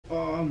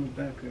Oh, my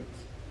back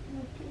hurts.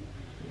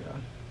 Yeah.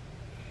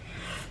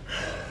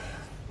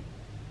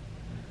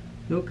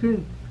 Okay.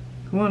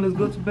 Come on, let's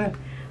go to bed.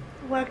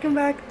 Welcome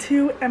back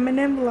to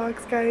M&M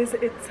Vlogs, guys.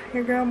 It's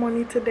your girl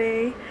Moni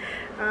today.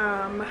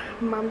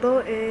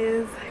 Mando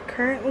is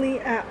currently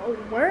at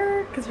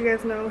work because you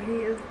guys know he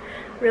is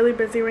really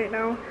busy right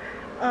now.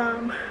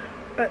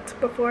 But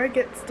before I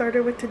get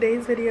started with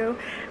today's video,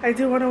 I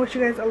do want to wish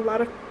you guys a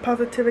lot of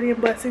positivity and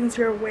blessings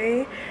your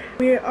way.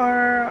 We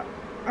are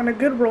on a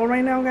good roll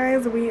right now,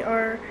 guys. We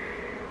are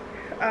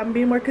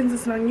being more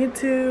consistent on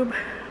YouTube,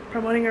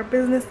 promoting our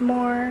business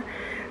more.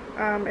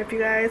 If you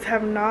guys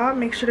have not,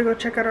 make sure to go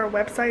check out our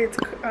website. It's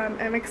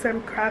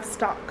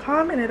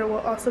mxmcrafts.com, and it will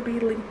also be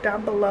linked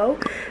down below.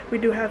 We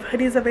do have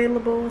hoodies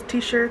available,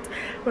 t-shirts.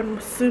 We'll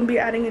soon be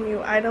adding a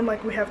new item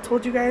like we have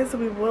told you guys.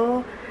 We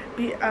will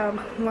be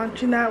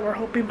launching that. We're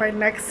hoping by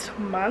next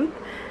month.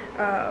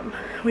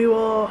 We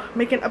will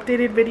make an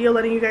updated video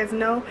letting you guys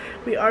know.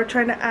 We are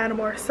trying to add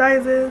more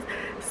sizes,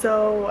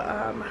 so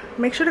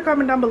make sure to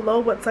comment down below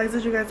what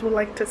sizes you guys would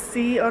like to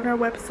see on our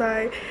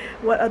website,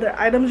 what other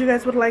items you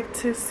guys would like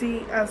to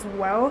see as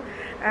well.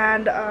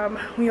 And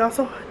we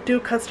also do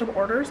custom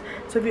orders,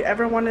 so if you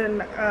ever want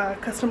a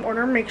custom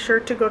order, make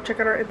sure to go check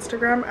out our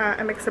Instagram at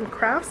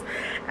mxmcrafts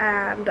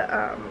and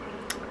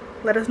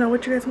let us know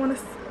what you guys want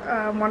us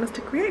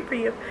to create for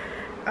you.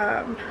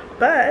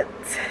 But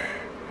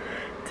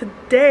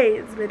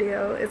today's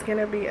video is going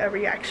to be a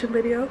reaction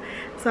video,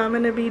 so I'm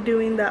going to be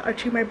doing the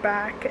arching my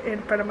back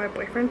in front of my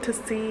boyfriend to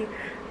see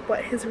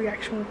what his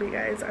reaction will be,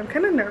 guys. I'm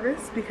kind of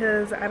nervous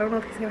because I don't know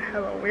if he's going to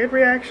have a weird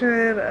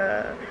reaction,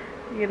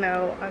 you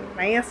know, a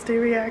nasty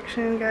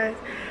reaction, guys,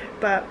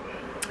 but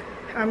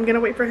I'm going to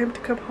wait for him to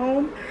come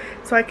home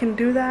so I can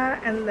do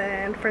that. And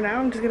then for now,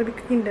 I'm just going to be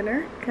cooking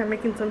dinner. I'm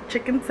making some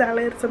chicken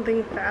salad,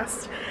 something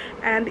fast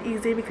and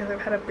easy because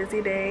I've had a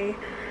busy day.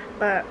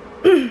 But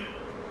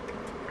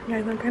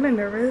guys, I'm kind of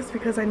nervous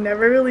because I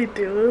never really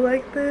do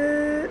like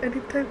any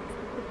type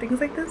of things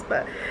like this.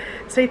 But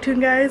stay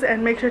tuned, guys,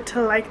 and make sure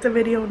to like the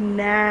video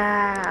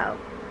now.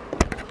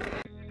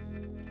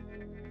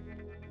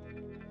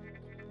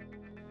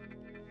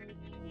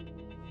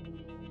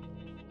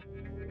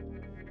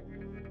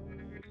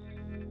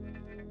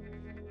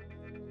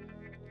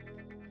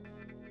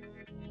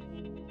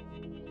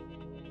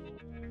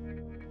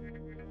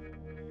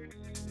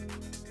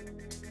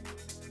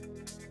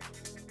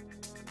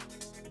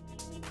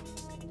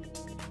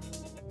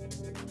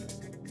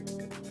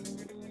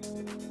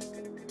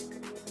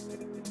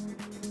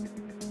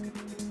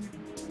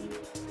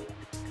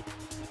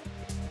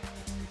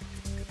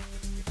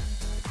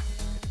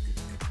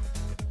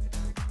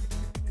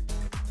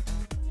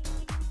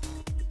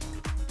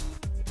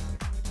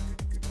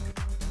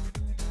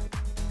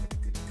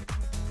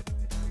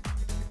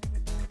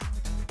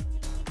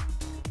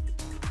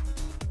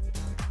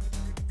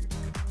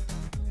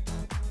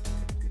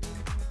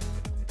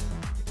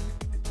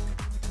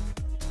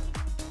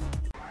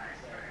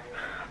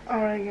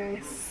 Alright,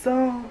 guys,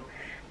 so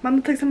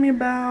Mando texted me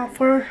about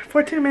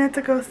 14 minutes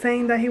ago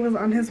saying that he was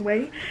on his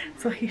way,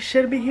 so he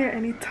should be here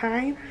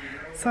anytime.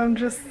 So I'm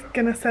just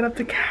gonna set up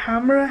the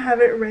camera, have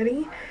it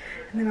ready,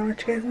 and then I'll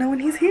let you guys know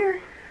when he's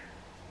here.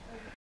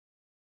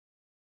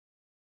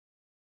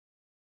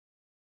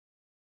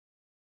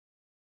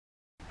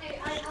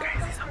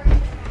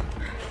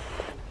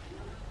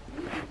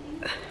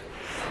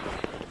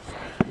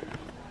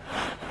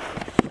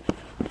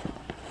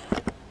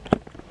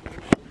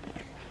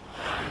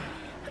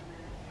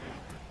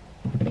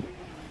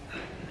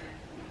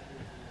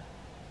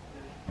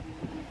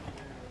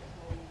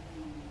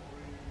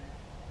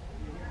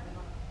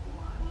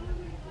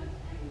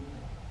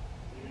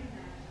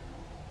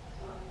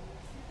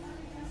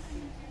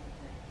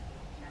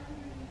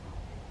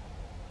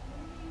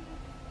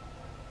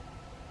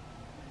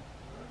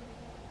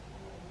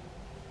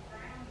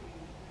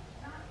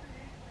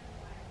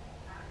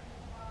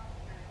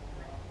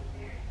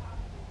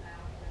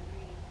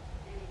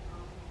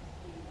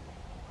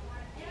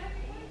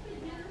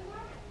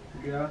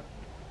 Yeah.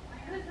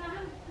 Because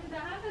I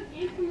have a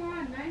game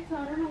tomorrow at night, so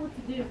I don't know what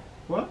to do.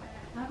 What?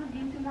 I have a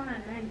game tomorrow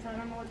at night, so I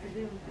don't know what to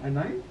do. At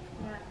night?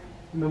 Yeah.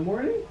 In the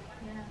morning?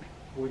 Yeah.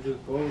 We'll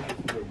just go just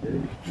for a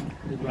bit.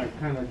 Just like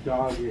kind of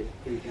jog it,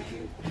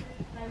 basically.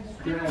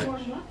 Stretch.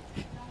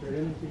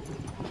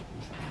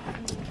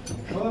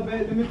 Hold on,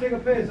 babe. Let me take a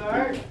piss,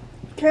 alright?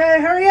 Okay,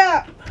 hurry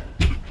up.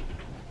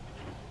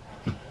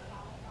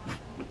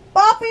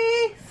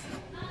 Boppy!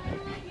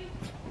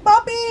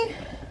 Boppy!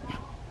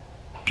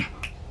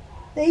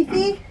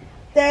 Daisy!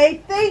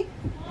 Daisy!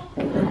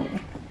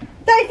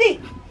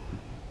 Daisy!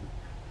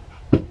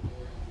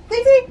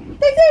 Daisy!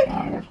 Daisy!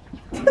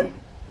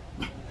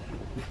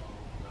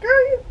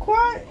 Girl, you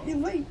quiet. You're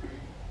late.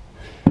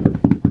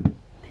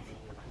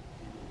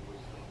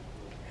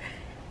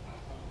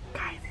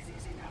 Guys, this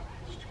isn't a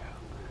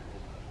restroom.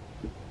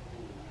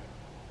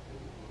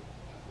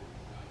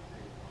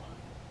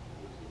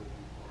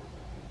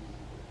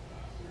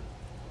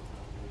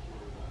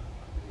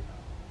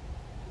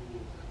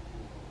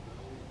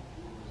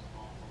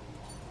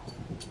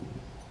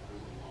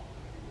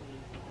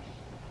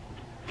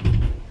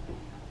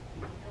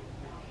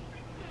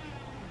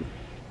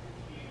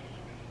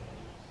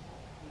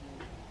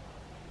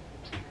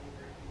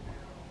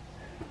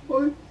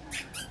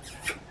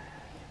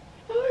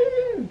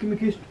 me a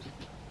kiss.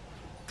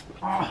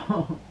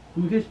 Oh,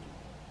 give me a kiss.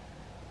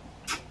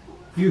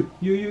 You.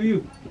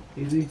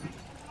 Easy.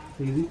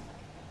 Easy.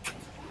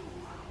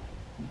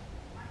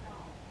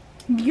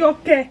 You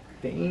okay?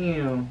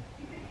 Damn.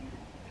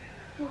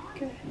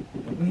 Okay.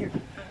 Come here.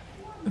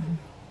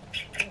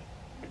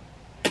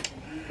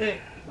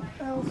 Hey.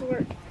 How's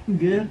work?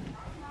 Good.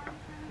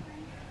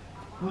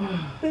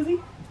 Busy?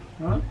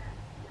 Huh?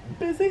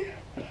 Busy?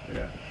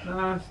 Yeah.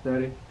 Nah,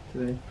 steady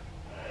today.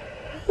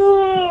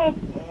 Oh,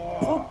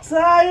 so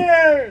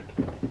tired.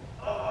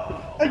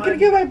 I'm gonna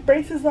get my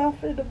braces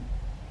off in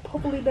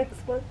hopefully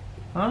next month.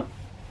 Huh?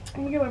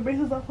 I'm gonna get my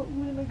braces off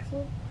hopefully next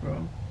month.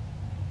 Bro.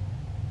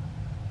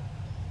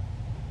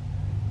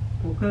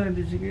 What color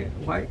did you get?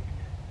 White?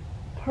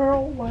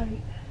 Pearl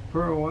white.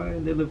 Pearl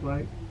white? They look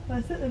like.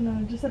 I said no,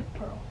 I just said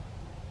pearl.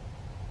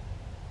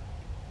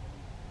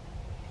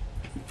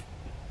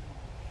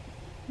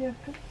 Yeah.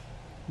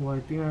 Well, I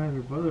think I have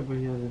your brother, but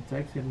he hasn't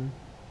texted me.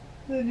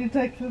 Did you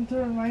text him to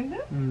remind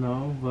him?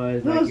 No, but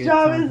it's Whose like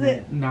job it's is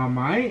it? Not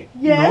mine.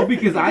 Yes. No,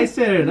 because I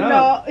set it up.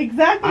 No,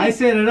 exactly. I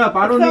set it up.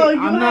 I don't So need,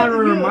 you I'm not a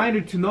have- you-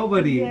 reminder to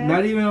nobody. Yes,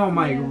 Not even on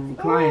my yes.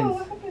 clients. Oh,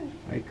 what happened?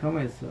 I call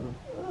myself.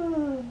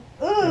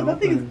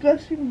 Nothing is open.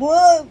 gushing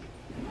blood.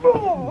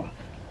 Oh.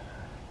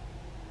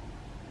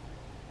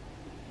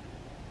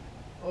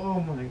 Oh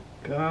my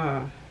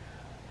god.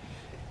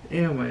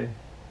 Damn, my.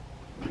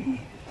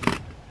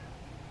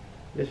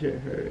 This shit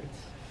hurts.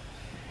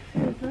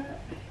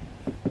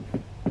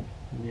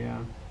 Yeah.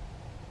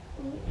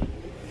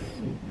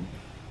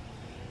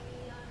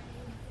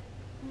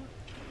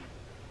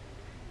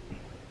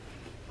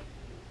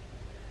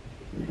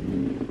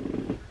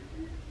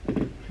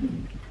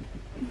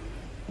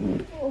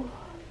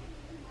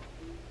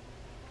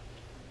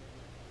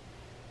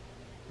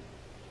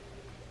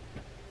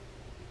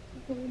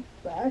 My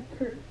back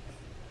hurts.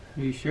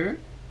 Are you sure?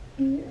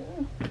 Yeah.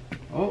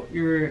 Oh,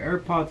 your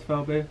AirPods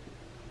fell, babe.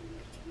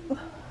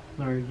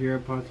 Sorry, your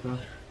AirPods fell.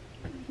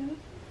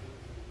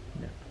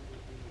 Yeah.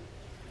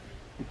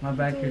 My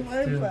back hurts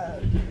My too.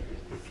 back.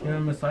 You wanna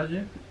massage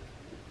it?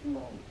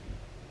 No.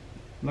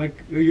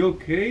 Like, are you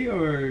okay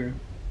or?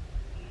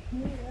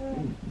 Yeah.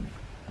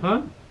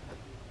 Huh?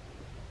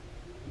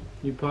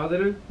 You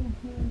positive?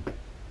 Mm-hmm.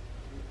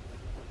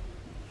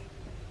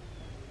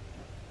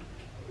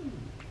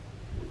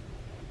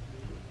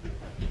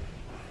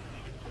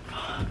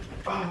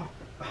 Oh.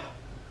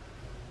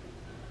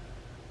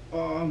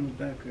 Oh, my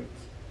back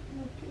hurts.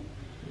 Okay.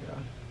 Yeah.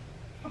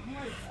 Oh, my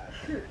back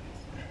hurts.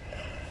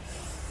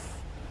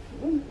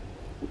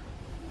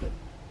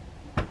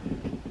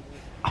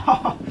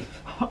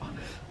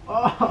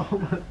 Oh,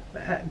 my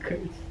back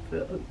hurts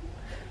still.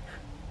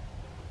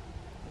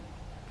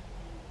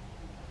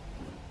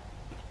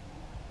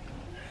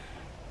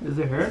 Does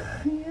it hurt?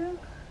 Yeah.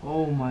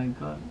 Oh my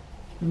god.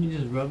 Let me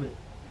just rub it.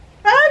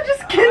 I'm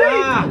just kidding.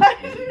 Ah.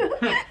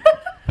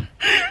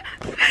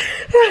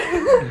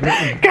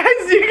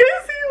 Guys, do you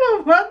guys see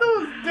what Mando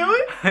was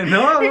doing? I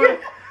know.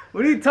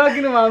 What are you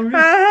talking about?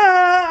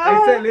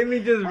 I said, let me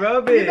just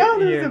rub it. You know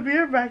there's Yeah. a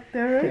beer back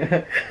there,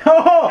 right?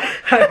 Oh,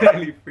 I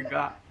totally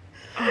forgot.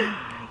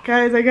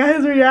 Guys, I got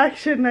his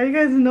reaction. Now you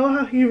guys know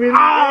how he really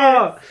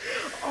Ah. is.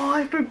 Oh,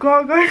 I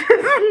forgot, guys,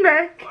 his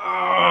neck.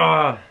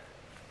 Ah.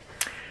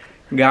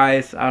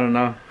 Guys, I don't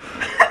know.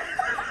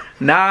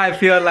 Now I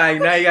feel like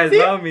now you guys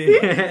love me. See,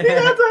 that's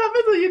what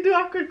happens when you do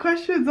awkward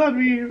questions on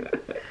me.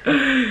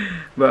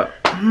 But,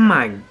 oh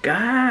my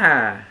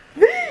god.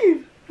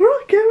 Babe, we're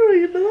on camera,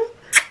 you know?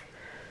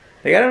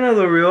 They gotta know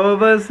the real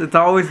of us. It's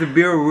always the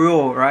beer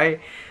real, right?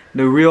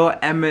 The real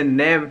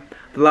M&M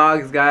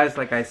vlogs, guys.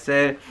 Like I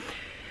said,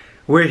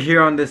 we're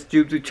here on this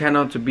YouTube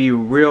channel to be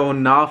real,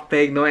 not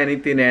fake, no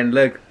anything. And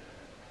look,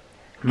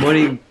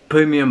 Money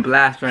put me on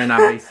blast right now,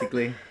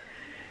 basically.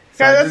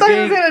 So Guys, I thought he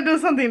was getting- gonna do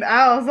something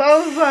else. I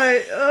was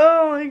like,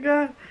 oh my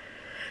god.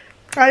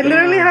 I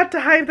literally had to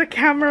hide the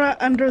camera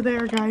under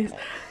there, guys,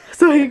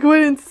 so he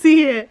couldn't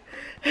see it.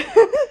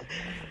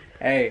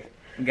 Hey,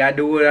 gotta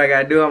do what I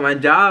gotta do on my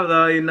job,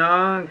 though. You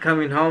know,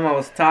 coming home, I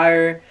was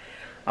tired.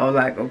 I was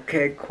like,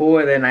 okay, cool.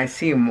 And then I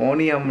see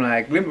Moni. I'm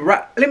like,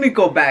 let me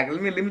go back.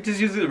 Let me just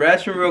use the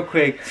restroom real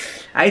quick.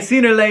 I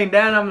seen her laying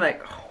down. I'm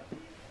like, oh,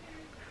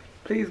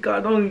 please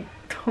God, don't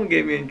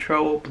get me in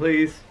trouble,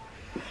 please.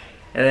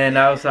 And then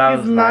I was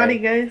naughty,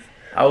 like, guys.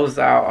 I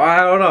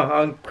don't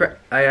know.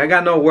 I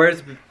got no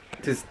words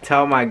to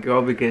tell my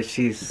girl because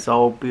she's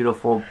so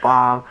beautiful,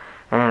 bomb,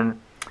 and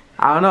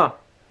I don't know.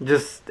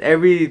 Just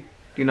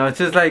it's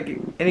just like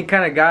any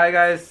kind of guy,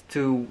 guys,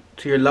 to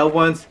your loved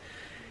ones.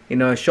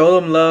 Show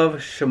them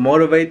love, should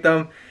motivate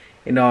them.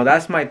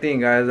 That's my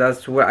thing, guys.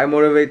 That's what I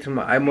motivate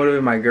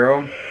my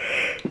girl,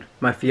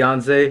 my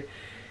fiance,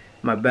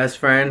 my best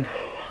friend,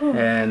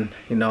 and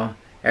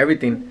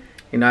everything.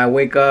 I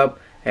wake up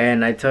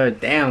and I tell her,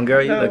 damn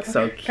girl, you look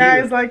so cute.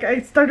 Guys, like,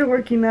 I started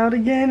working out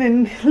again,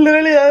 and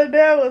literally the other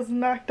day I was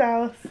knocked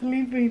out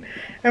sleeping.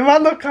 And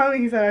Mando called me,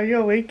 he said, are you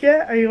awake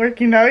yet? Are you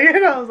working out yet?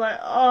 And I was like,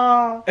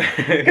 oh. Guys,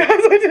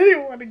 I didn't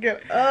even want to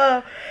get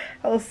up.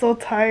 I was so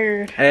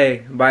tired.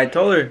 Hey, but I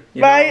told her.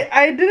 But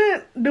I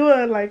didn't do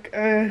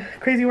a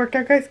crazy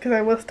workout, guys, because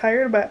I was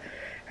tired. But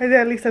I did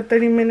at least a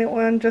 30-minute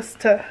one just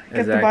to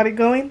get the body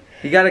going.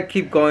 You gotta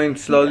keep going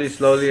slowly,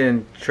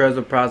 and trust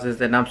the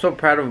process. And I'm so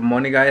proud of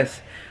Moni,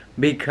 guys,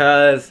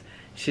 because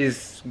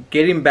she's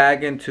getting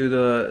back into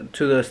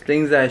the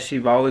things that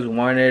she's always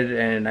wanted.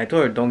 And I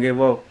told her, don't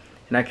give up.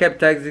 And I kept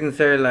texting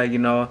her, like, you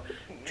know,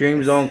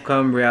 dreams don't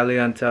come reality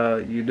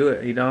until you do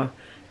it, you know.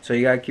 So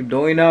you gotta keep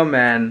doing them.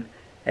 And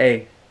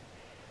hey,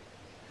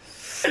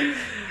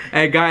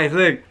 hey guys,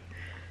 look,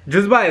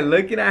 just by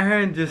looking at her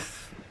and just,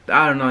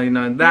 I don't know, you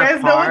know, that you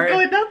guys part. know what's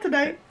going down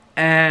tonight.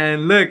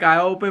 And look, I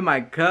opened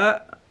my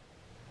cup.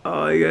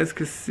 Oh, you guys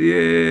can see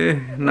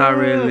it. Not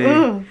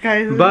really.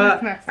 Guys,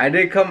 but I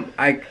did come,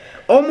 I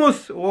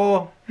almost,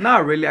 well,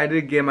 not really. I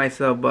did get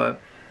myself, but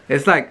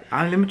it's like,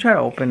 let me try to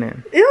open it.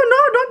 Ew,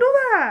 no, don't do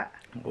that.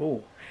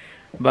 Oh.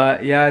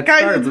 But yeah, it guys,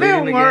 started it's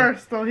bleeding been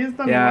worse though. He's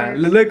done yeah, worse.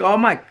 look, all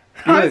my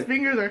His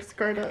fingers are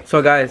scarred up.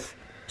 So guys,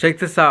 check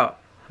this out.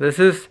 This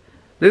is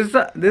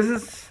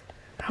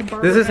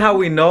how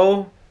we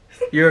know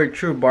you're a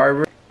true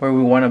barber. Where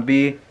we want to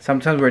be.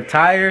 Sometimes we're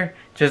tired,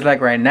 just like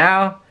right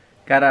now.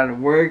 Got out of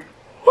work,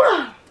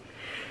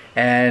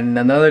 and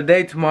another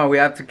day tomorrow. We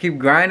have to keep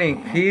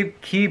grinding.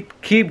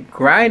 Keep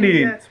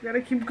grinding. Yes, we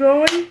gotta keep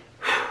going.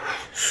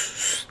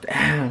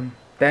 Damn.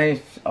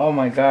 Thanks. Oh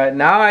my God.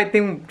 Now I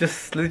think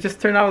let's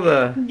just turn out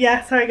the.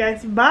 Yeah. Sorry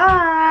guys.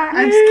 Bye.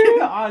 I'm just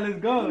kidding. Oh, let's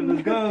go.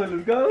 I'm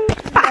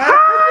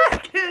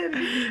just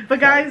kidding. But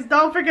guys,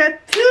 don't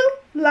forget to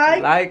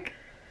like,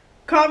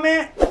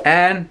 comment,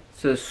 and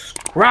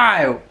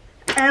subscribe.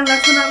 And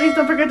last but not least,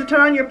 don't forget to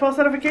turn on your post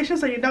notifications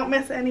so you don't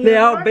miss any.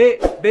 Yeah,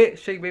 bit,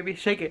 shake, baby,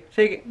 shake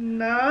it.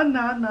 No.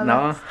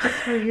 That's just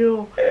for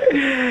you.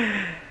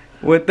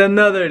 With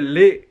another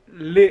lit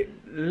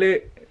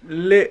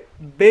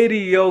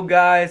video,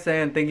 guys,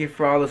 and thank you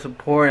for all the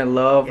support and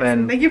love, yes,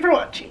 and thank you for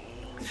watching.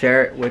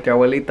 Share it with your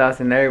abuelitas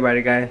and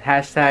everybody, guys.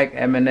 Hashtag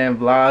M&M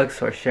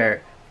vlogs, or share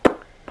it.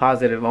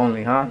 Positive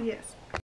only, huh? Yes.